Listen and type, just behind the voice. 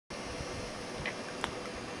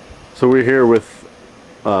So we're here with,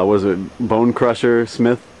 was it Bone Crusher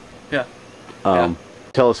Smith? Yeah.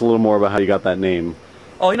 Tell us a little more about how you got that name.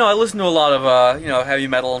 Oh, I listen to a lot of, heavy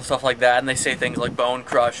metal and stuff like that, and they say things like Bone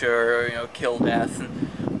Crusher, or, Kill Death,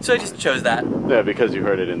 and so I just chose that. Yeah, because you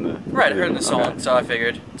heard it in the... Right, I heard it in the song, so I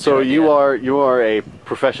figured. So you are a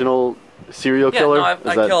professional serial killer? Yeah,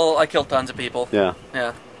 no, I kill tons of people. Yeah.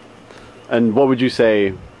 Yeah. And what would you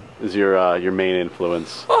say is your main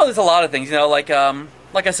influence? Well, there's a lot of things,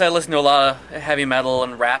 like I said, I listen to a lot of heavy metal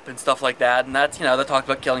and rap and stuff like that, and that's, they talk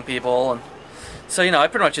about killing people, and so, I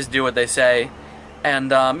pretty much just do what they say. And,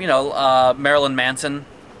 Marilyn Manson,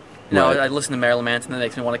 right. I listen to Marilyn Manson, that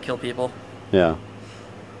makes me want to kill people. Yeah.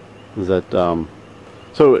 Is that,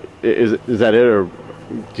 so is that it, or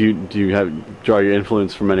do you draw your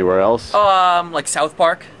influence from anywhere else? Like South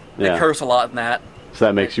Park, they Yeah. curse a lot in that. So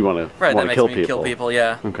that makes you want to Right, that makes kill me people. kill people,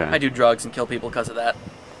 yeah. Okay. I do drugs and kill people because of that.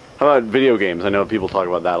 How about video games? I know people talk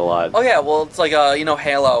about that a lot. Oh yeah, well it's like,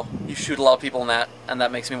 Halo. You shoot a lot of people in that, and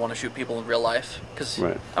that makes me want to shoot people in real life. Because,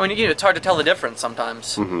 right. I mean, it's hard to tell the difference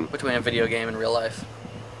sometimes Mm-hmm. between a video game and real life.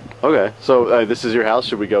 Okay, so this is your house.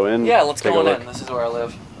 Should we go in? Yeah, let's Take go a look? in. This is where I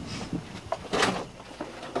live.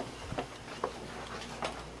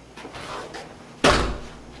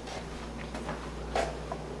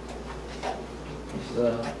 This is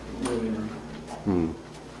the living room. Hmm.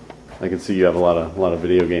 I can see you have a lot of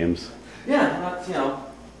video games. Yeah,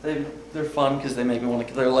 that's, they're fun because they make me want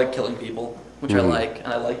to. They're like killing people, which I like, and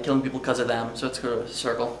I like killing people because of them. So it's kind of a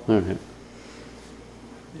circle. Okay.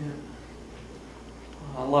 Yeah.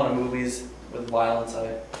 A lot of movies with violence.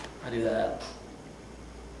 I do that.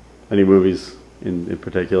 Any movies in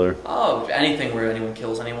particular? Oh, anything where anyone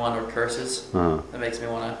kills anyone or curses. Uh-huh. That makes me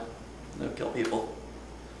want to kill people.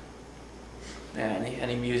 Yeah,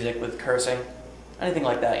 any music with cursing, anything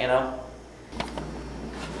like that,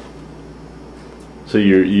 So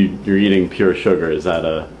you're eating pure sugar? Is that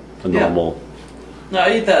a normal? No,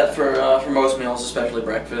 I eat that for most meals, especially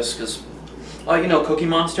breakfast, because Cookie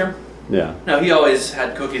Monster. Yeah. No, he always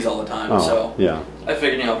had cookies all the time, so yeah. I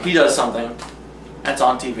figured he does something that's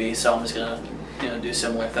on TV, so I'm just gonna do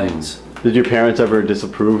similar things. Did your parents ever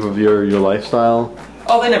disapprove of your lifestyle?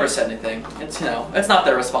 Oh, they never said anything. It's it's not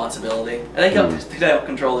their responsibility. They don't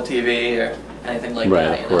control the TV or anything like that.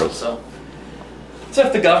 Right, of course. So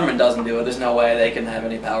if the government doesn't do it, there's no way they can have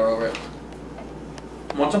any power over it.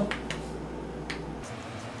 Want some?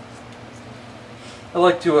 I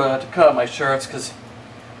like to cut out my shirts because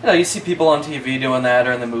you see people on TV doing that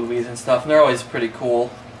or in the movies and stuff, and they're always pretty cool.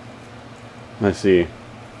 I see.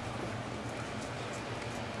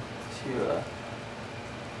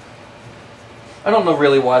 I don't know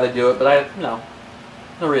really why they do it, but no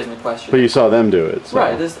reason to question. But you saw them do it, so.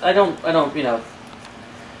 Right. I don't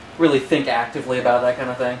really think actively about that kind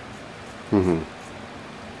of thing. Mm-hmm.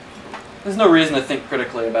 There's no reason to think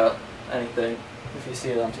critically about anything if you see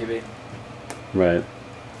it on TV. Right.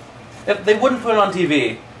 If they wouldn't put it on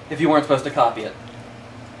TV if you weren't supposed to copy it.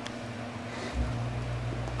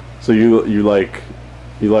 So you like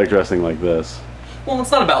dressing like this? Well, it's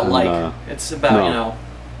not about it's about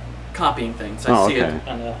copying things. I see okay. it,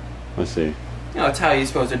 and I see. it's how you're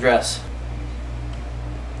supposed to dress.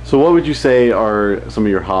 So what would you say are some of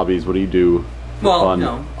your hobbies? What do you do for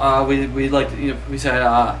fun? We like we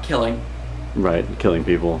said killing. Right, killing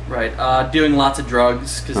people. Right, doing lots of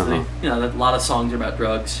drugs because a lot of songs are about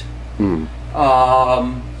drugs. Mm.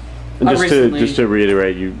 And just to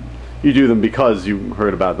reiterate, you do them because you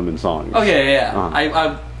heard about them in songs. Oh yeah.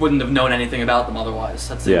 I wouldn't have known anything about them otherwise.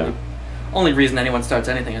 That's the only reason anyone starts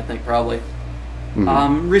anything, I think, probably.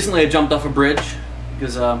 Mm-hmm. Recently I jumped off a bridge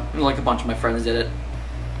because like a bunch of my friends did it.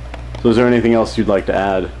 So is there anything else you'd like to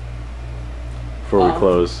add before we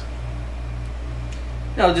close?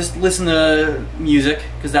 Just listen to music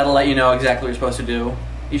because that'll let you know exactly what you're supposed to do.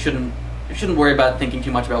 You shouldn't worry about thinking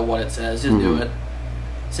too much about what it says. Just do it.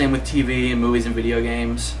 Same with TV and movies and video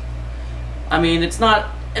games. I mean, it's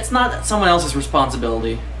not someone else's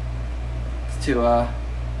responsibility to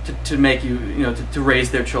make you to raise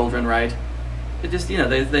their children right. It just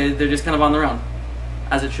they're just kind of on their own,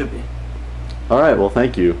 as it should be. All right. Well,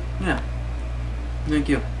 thank you. Yeah. Thank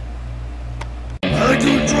you. I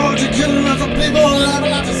do drugs and killing lots of people, and I have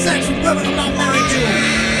lots of sex with women I'm not married to.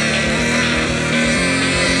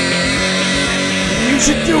 You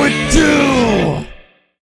should do it too.